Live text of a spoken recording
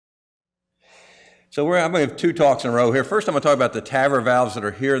So I'm going to have two talks in a row here. First, I'm going to talk about the TAVR valves that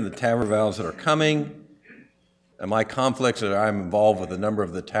are here and the TAVR valves that are coming, and my conflicts that I'm involved with a number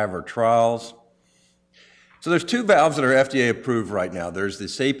of the TAVR trials. So there's two valves that are FDA approved right now. There's the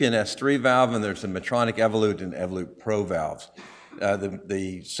SAPIEN S3 valve and there's the Medtronic Evolute and Evolute Pro valves.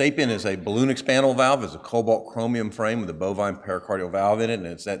 The SAPIEN is a balloon expandable valve. It's a cobalt chromium frame with a bovine pericardial valve in it,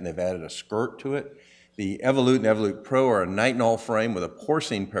 and they've added a skirt to it. The Evolute and Evolute Pro are a nitinol frame with a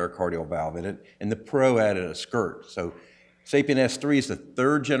porcine pericardial valve in it, and the Pro added a skirt. So SAPIEN S3 is the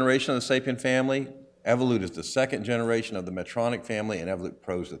third generation of the SAPIEN family. Evolute is the second generation of the Medtronic family, and Evolute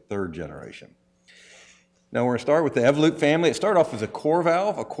Pro is the third generation. Now we're going to start with the Evolute family. It started off as a core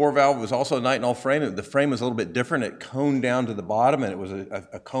valve. A core valve was also a nitinol frame. The frame was a little bit different. It coned down to the bottom, and it was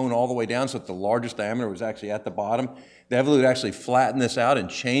a cone all the way down, so that the largest diameter was actually at the bottom. The Evolute actually flattened this out and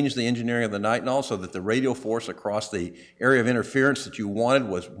changed the engineering of the nitinol so that the radial force across the area of interference that you wanted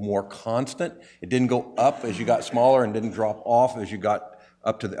was more constant. It didn't go up as you got smaller and didn't drop off as you got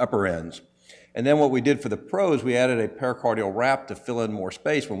up to the upper ends. And then what we did for the Pros, we added a pericardial wrap to fill in more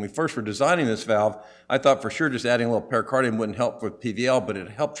space. When we first were designing this valve, I thought for sure just adding a little pericardium wouldn't help with PVL, but it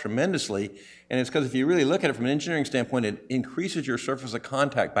helped tremendously. And it's because if you really look at it from an engineering standpoint, it increases your surface of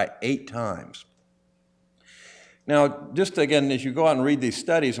contact by 8 times. Now, just again, as you go out and read these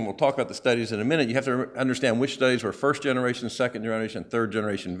studies, and we'll talk about the studies in a minute, you have to understand which studies were first generation, second generation, third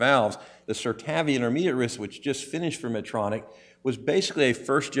generation valves. The Certavi intermediate risk, which just finished for Medtronic, was basically a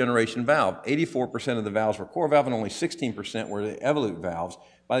first generation valve. 84% of the valves were core valve and only 16% were the Evolute valves.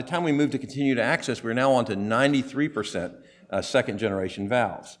 By the time we moved to continued access, we're now on to 93% second generation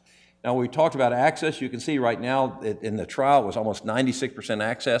valves. Now we talked about access. You can see right now in the trial it was almost 96%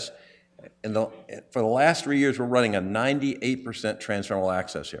 access. For the last 3 years, we're running a 98% transfemoral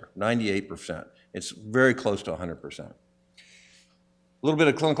access here, 98%. It's very close to 100%. A little bit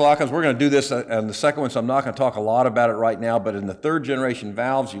of clinical outcomes. We're going to do this on the second one, so I'm not going to talk a lot about it right now, but in the third generation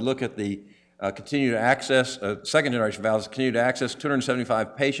valves, you look at the continued access, second generation valves, continued access,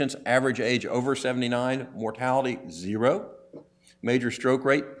 275 patients, average age over 79, mortality 0, major stroke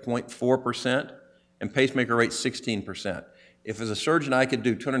rate 0.4%, and pacemaker rate 16%. If as a surgeon I could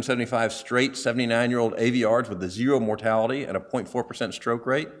do 275 straight 79-year-old AVRs with a 0 mortality and a 0.4% stroke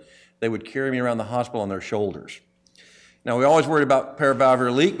rate, they would carry me around the hospital on their shoulders. Now, we always worried about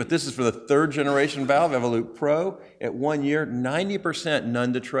paravalvular leak, but this is for the third generation valve, Evolute Pro. At 1 year, 90%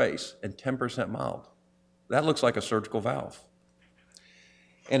 none to trace and 10% mild. That looks like a surgical valve.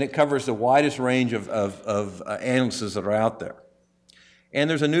 And it covers the widest range of ambulances that are out there. And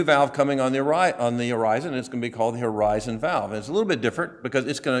there's a new valve coming on the horizon, and it's going to be called the Horizon valve. And it's a little bit different because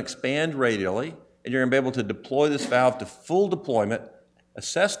it's going to expand radially, and you're going to be able to deploy this valve to full deployment,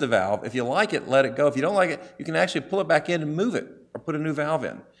 assess the valve. If you like it, let it go. If you don't like it, you can actually pull it back in and move it or put a new valve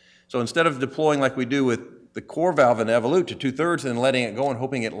in. So instead of deploying like we do with the core valve in Evolute to 2/3 and letting it go and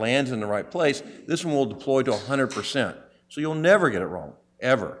hoping it lands in the right place, this one will deploy to 100%. So you'll never get it wrong,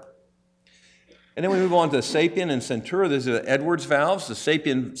 ever. And then we move on to SAPIEN and CENTURA. These are the Edwards valves. The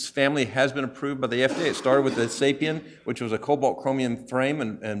SAPIEN family has been approved by the FDA. It started with the SAPIEN, which was a cobalt chromium frame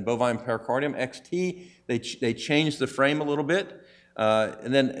and bovine pericardium. XT, they changed the frame a little bit.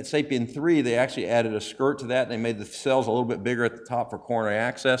 And then at SAPIEN 3, they actually added a skirt to that. They made the cells a little bit bigger at the top for coronary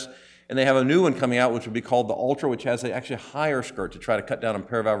access. And they have a new one coming out, which would be called the Ultra, which has actually a higher skirt to try to cut down on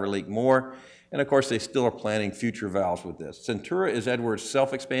paravalvular leak more. And of course, they still are planning future valves with this. CENTURA is Edwards'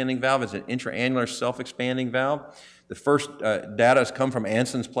 self-expanding valve. It's an intraannular self-expanding valve. The first data has come from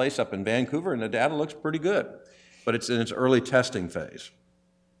Anson's place up in Vancouver, and the data looks pretty good, but it's in its early testing phase.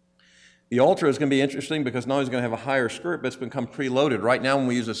 The Ultra is going to be interesting because not only is it going to have a higher skirt, but it's become preloaded. Right now, when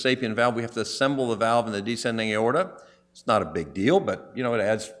we use a SAPIEN valve, we have to assemble the valve in the descending aorta. It's not a big deal, but you know, it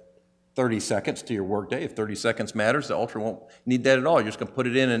adds 30 seconds to your workday. If 30 seconds matters, the Ultra won't need that at all. You're just going to put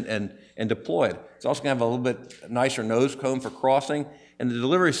it in and deploy it. It's also going to have a little bit nicer nose cone for crossing, and the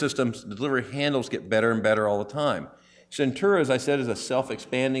delivery systems, the delivery handles get better and better all the time. CENTURA, as I said, is a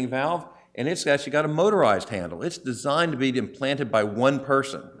self-expanding valve, and it's actually got a motorized handle. It's designed to be implanted by one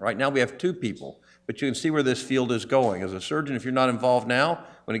person. Right now we have 2 people, but you can see where this field is going. As a surgeon, if you're not involved now,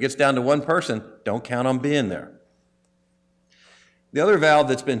 when it gets down to one person, don't count on being there. The other valve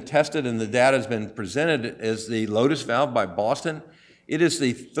that's been tested and the data has been presented is the Lotus valve by Boston. It is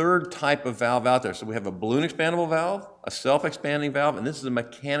the third type of valve out there. So we have a balloon expandable valve, a self-expanding valve, and this is a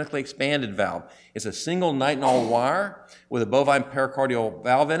mechanically expanded valve. It's a single nitinol wire with a bovine pericardial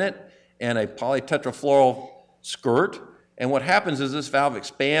valve in it and a polytetrafluoral skirt. And what happens is this valve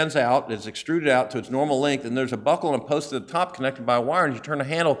expands out, it's extruded out to its normal length, and there's a buckle and a post at the top connected by a wire, and you turn the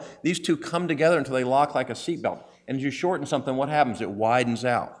handle, these two come together until they lock like a seatbelt. And as you shorten something, what happens? It widens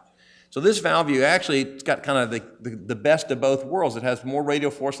out. So this valve, it's got kind of the best of both worlds. It has more radial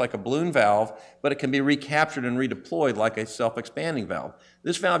force like a balloon valve, but it can be recaptured and redeployed like a self-expanding valve.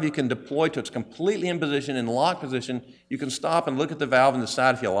 This valve you can deploy to it's completely in position, in lock position. You can stop and look at the valve and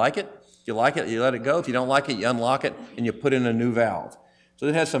decide if you like it. If you like it, you let it go. If you don't like it, you unlock it and you put in a new valve. So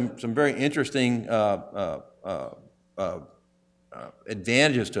it has some very interesting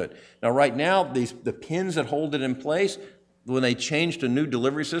advantages to it. Now right now, the pins that hold it in place, when they changed to a new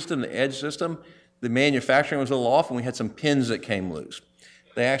delivery system, the Edge system, the manufacturing was a little off and we had some pins that came loose.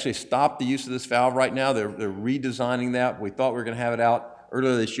 They actually stopped the use of this valve right now. They're redesigning that. We thought we were going to have it out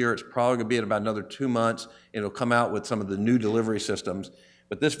earlier this year. It's probably going to be in about another 2 months. It'll come out with some of the new delivery systems.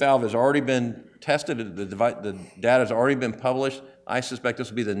 But this valve has already been tested. The data has already been published. I suspect this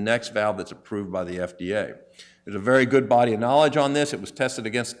will be the next valve that's approved by the FDA. There's a very good body of knowledge on this. It was tested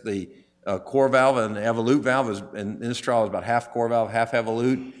against the core valve, and the Evolute valve in this trial is about half core valve, half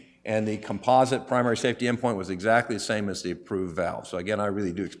Evolute, and the composite primary safety endpoint was exactly the same as the approved valve. So again, I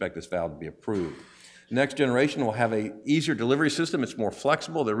really do expect this valve to be approved. The next generation will have an easier delivery system. It's more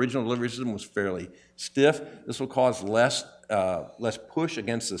flexible. The original delivery system was fairly stiff. This will cause less push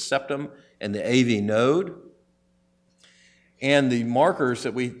against the septum and the AV node. And the markers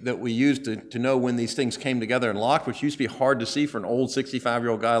that we used to know when these things came together and locked, which used to be hard to see for an old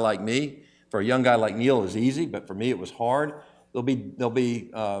 65-year-old guy like me. For a young guy like Neil, it was easy, but for me, it was hard. They'll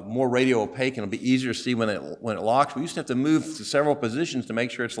be more radio opaque, and it'll be easier to see when it locks. We used to have to move to several positions to make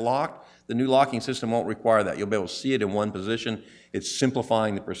sure it's locked. The new locking system won't require that. You'll be able to see it in one position. It's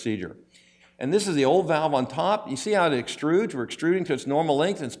simplifying the procedure. And this is the old valve on top. You see how it extrudes? We're extruding to its normal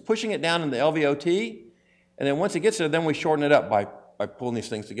length, and it's pushing it down in the LVOT. And then once it gets there, then we shorten it up by pulling these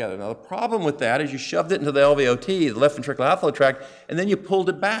things together. Now, the problem with that is you shoved it into the LVOT, the left ventricular outflow tract, and then you pulled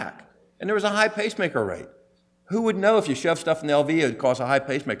it back. And there was a high pacemaker rate. Who would know if you shove stuff in the LV, it would cause a high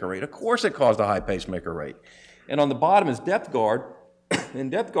pacemaker rate? Of course it caused a high pacemaker rate. And on the bottom is depth guard.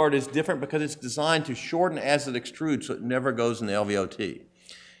 And depth guard is different because it's designed to shorten as it extrudes, so it never goes in the LVOT.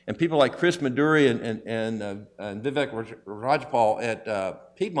 And people like Chris Maduri and Vivek Rajpal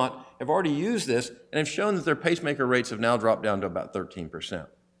at Piedmont have already used this and have shown that their pacemaker rates have now dropped down to about 13%.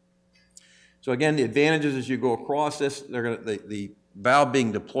 So again, the advantages as you go across this, the valve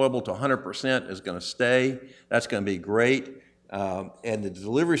being deployable to 100% is going to stay. That's going to be great. And the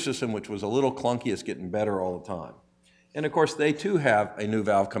delivery system, which was a little clunky, is getting better all the time. And of course, they too have a new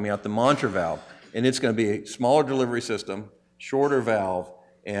valve coming out, the Mantra valve. And it's going to be a smaller delivery system, shorter valve,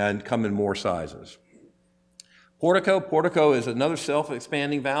 and come in more sizes. Portico is another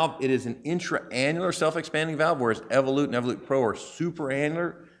self-expanding valve. It is an intra-annular self-expanding valve, whereas Evolute and Evolute Pro are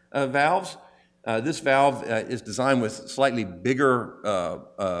super-annular valves. This valve is designed with slightly bigger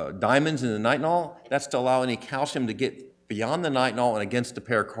diamonds in the nitinol. That's to allow any calcium to get beyond the nitinol and against the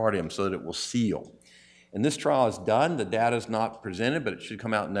pericardium so that it will seal. And this trial is done. The data is not presented, but it should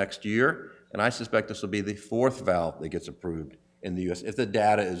come out next year. And I suspect this will be the 4th valve that gets approved in the U.S. if the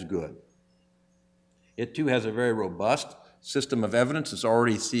data is good. It too has a very robust system of evidence. It's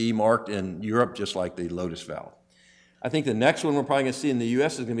already CE marked in Europe, just like the Lotus valve. I think the next one we're probably going to see in the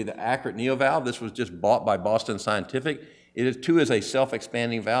U.S. is going to be the ACURATE Neo valve. This was just bought by Boston Scientific. It too is a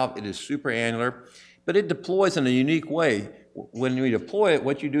self-expanding valve. It is superannular, but it deploys in a unique way. When you deploy it,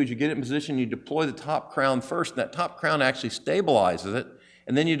 what you do is you get it in position, you deploy the top crown first, and that top crown actually stabilizes it,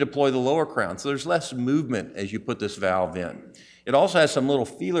 and then you deploy the lower crown. So there's less movement as you put this valve in. It also has some little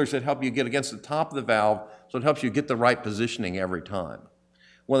feelers that help you get against the top of the valve, so it helps you get the right positioning every time.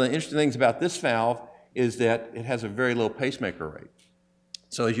 One of the interesting things about this valve is that it has a very low pacemaker rate.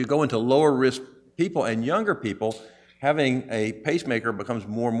 So as you go into lower risk people and younger people, having a pacemaker becomes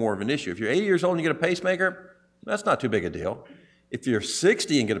more and more of an issue. If you're 80 years old and you get a pacemaker, that's not too big a deal. If you're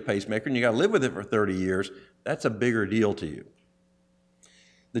 60 and get a pacemaker and you got to live with it for 30 years, that's a bigger deal to you.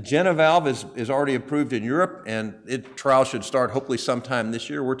 The JENA valve is already approved in Europe, and its trial should start hopefully sometime this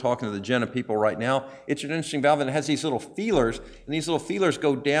year. We're talking to the JENA people right now. It's an interesting valve, and it has these little feelers, and these little feelers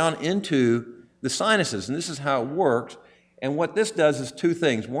go down into the sinuses, and this is how it works. And what this does is 2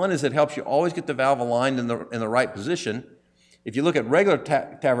 things. One is it helps you always get the valve aligned in the right position. If you look at regular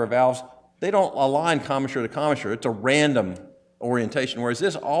TAVR valves, they don't align commissure to commissure. It's a random orientation, whereas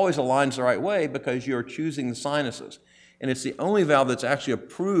this always aligns the right way because you're choosing the sinuses. And it's the only valve that's actually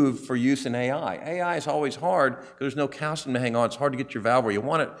approved for use in AI. AI is always hard because there's no calcium to hang on. It's hard to get your valve where you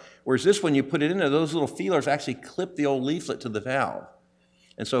want it. Whereas this, when you put it in there, those little feelers actually clip the old leaflet to the valve.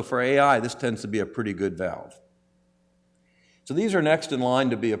 And so for AI, this tends to be a pretty good valve. So these are next in line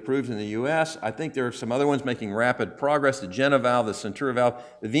to be approved in the US. I think there are some other ones making rapid progress. The JENA valve, the CENTURA valve.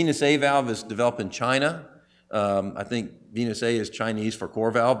 The Venus A valve is developed in China. I think venous A is Chinese for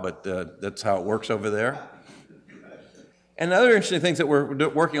core valve, but that's how it works over there. And other interesting things that we're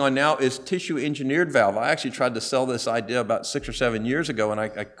working on now is tissue engineered valve. I actually tried to sell this idea about 6 or 7 years ago, and I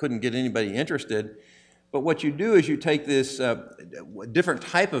couldn't get anybody interested. But what you do is you take this different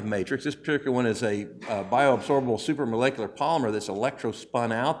type of matrix. This particular one is a bioabsorbable supramolecular polymer that's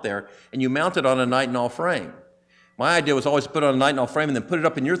electrospun out there, and you mount it on a nitinol frame. My idea was always to put it on a nitinol frame and then put it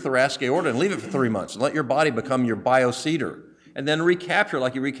up in your thoracic aorta and leave it for 3 months and let your body become your biocedar. And then recapture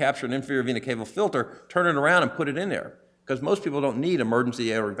like you recapture an inferior vena cava filter, turn it around and put it in there. Because most people don't need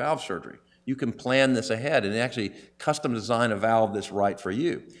emergency aortic valve surgery. You can plan this ahead and actually custom design a valve that's right for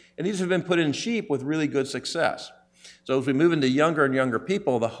you. And these have been put in sheep with really good success. So as we move into younger and younger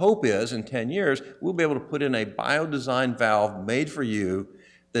people, the hope is in 10 years, we'll be able to put in a bio-designed valve made for you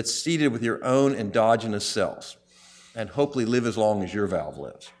that's seeded with your own endogenous cells and hopefully live as long as your valve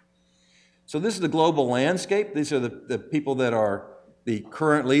lives. So this is the global landscape. These are the people that are the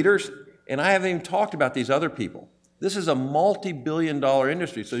current leaders. And I haven't even talked about these other people. This is a multi-billion-dollar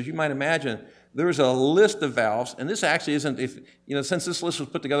industry. So as you might imagine, there's a list of valves, and this actually isn't, since this list was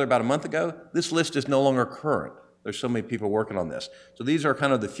put together about a month ago, this list is no longer current. There's so many people working on this. So these are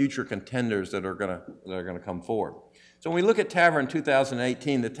kind of the future contenders that are gonna come forward. So when we look at TAVR in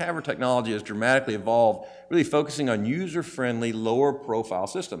 2018, the TAVR technology has dramatically evolved, really focusing on user-friendly, lower-profile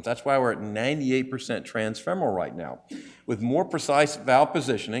systems. That's why we're at 98% transfemoral right now. With more precise valve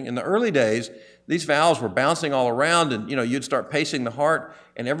positioning, in the early days, these valves were bouncing all around and you'd start pacing the heart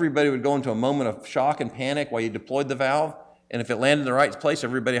and everybody would go into a moment of shock and panic while you deployed the valve. And if it landed in the right place,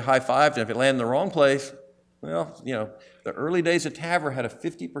 everybody high-fived. And if it landed in the wrong place, well, the early days of TAVR had a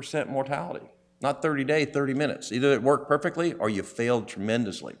 50% mortality. Not 30 days, 30 minutes. Either it worked perfectly or you failed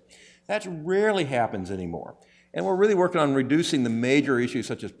tremendously. That rarely happens anymore. And we're really working on reducing the major issues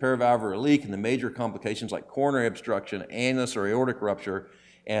such as paravalvular leak and the major complications like coronary obstruction, annulus or aortic rupture,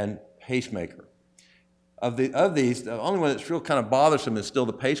 and pacemaker. Of these, the only one that's real kind of bothersome is still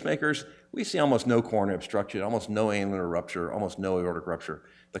the pacemakers. We see almost no coronary obstruction, almost no annular rupture, almost no aortic rupture.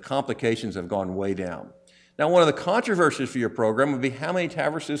 The complications have gone way down. Now, one of the controversies for your program would be how many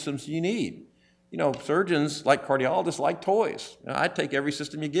TAVR systems do you need? Surgeons, like cardiologists, like toys. I'd take every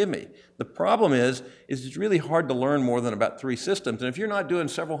system you give me. The problem is it's really hard to learn more than about 3 systems. And if you're not doing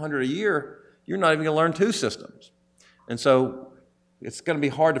several hundred a year, you're not even going to learn 2 systems. And so it's going to be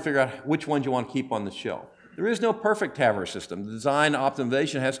hard to figure out which ones you want to keep on the shelf. There is no perfect TAVR system. The design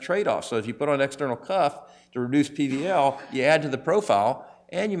optimization has trade-offs. So if you put on an external cuff to reduce PVL, you add to the profile,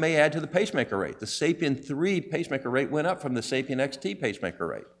 and you may add to the pacemaker rate. The SAPIEN 3 pacemaker rate went up from the SAPIEN XT pacemaker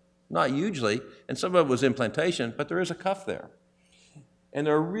rate. Not hugely, and some of it was implantation, but there is a cuff there. And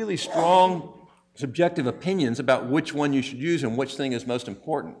there are really strong subjective opinions about which one you should use and which thing is most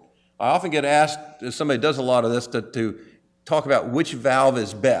important. I often get asked, if somebody does a lot of this, to talk about which valve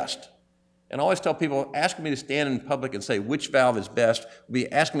is best. And I always tell people, asking me to stand in public and say which valve is best would be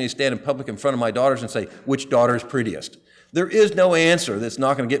asking me to stand in public in front of my daughters and say which daughter is prettiest. There is no answer that's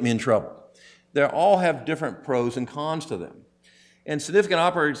not going to get me in trouble. They all have different pros and cons to them. And significant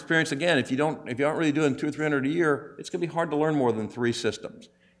operator experience, again, if you aren't really doing 200 or 300 a year, it's going to be hard to learn more than 3 systems.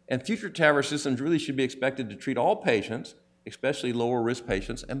 And future TAVR systems really should be expected to treat all patients, especially lower risk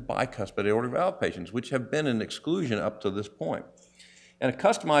patients and bicuspid aortic valve patients, which have been an exclusion up to this point. And a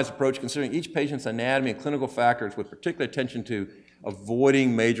customized approach considering each patient's anatomy and clinical factors with particular attention to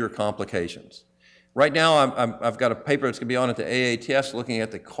avoiding major complications. Right now, I've got a paper that's going to be on at the AATS looking at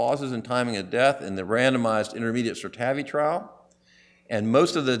the causes and timing of death in the randomized intermediate SURTAVI trial. And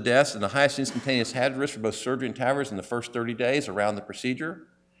most of the deaths and the highest instantaneous hazard risk for both surgery and TAVR is in the first 30 days around the procedure.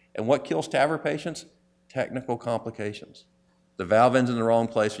 And what kills TAVR patients? Technical complications. The valve ends in the wrong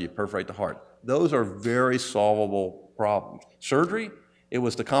place or you perforate the heart. Those are very solvable problems. Surgery, it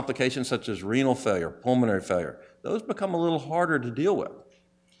was the complications such as renal failure, pulmonary failure. Those become a little harder to deal with.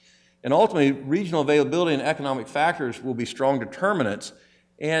 And ultimately, regional availability and economic factors will be strong determinants.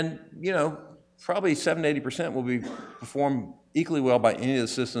 And, probably 70 to 80% will be performed equally well by any of the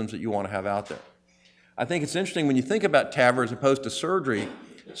systems that you want to have out there. I think it's interesting when you think about TAVR as opposed to surgery.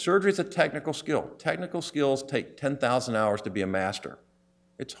 Surgery is a technical skill. Technical skills take 10,000 hours to be a master.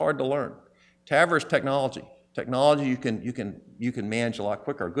 It's hard to learn. TAVR is technology. Technology you can manage a lot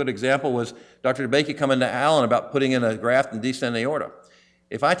quicker. A good example was Dr. DeBakey coming to Alan about putting in a graft in descending aorta.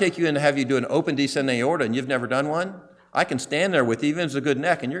 If I take you in to have you do an open descending aorta and you've never done one, I can stand there with you, even if it's a good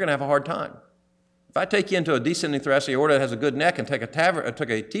neck, and you're going to have a hard time. If I take you into a descending thoracic aorta that has a good neck and take a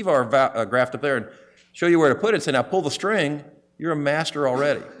TAVR graft up there and show you where to put it and say, now pull the string, you're a master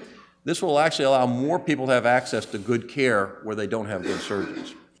already. This will actually allow more people to have access to good care where they don't have good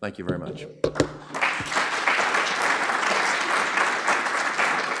surgeons. Thank you very much.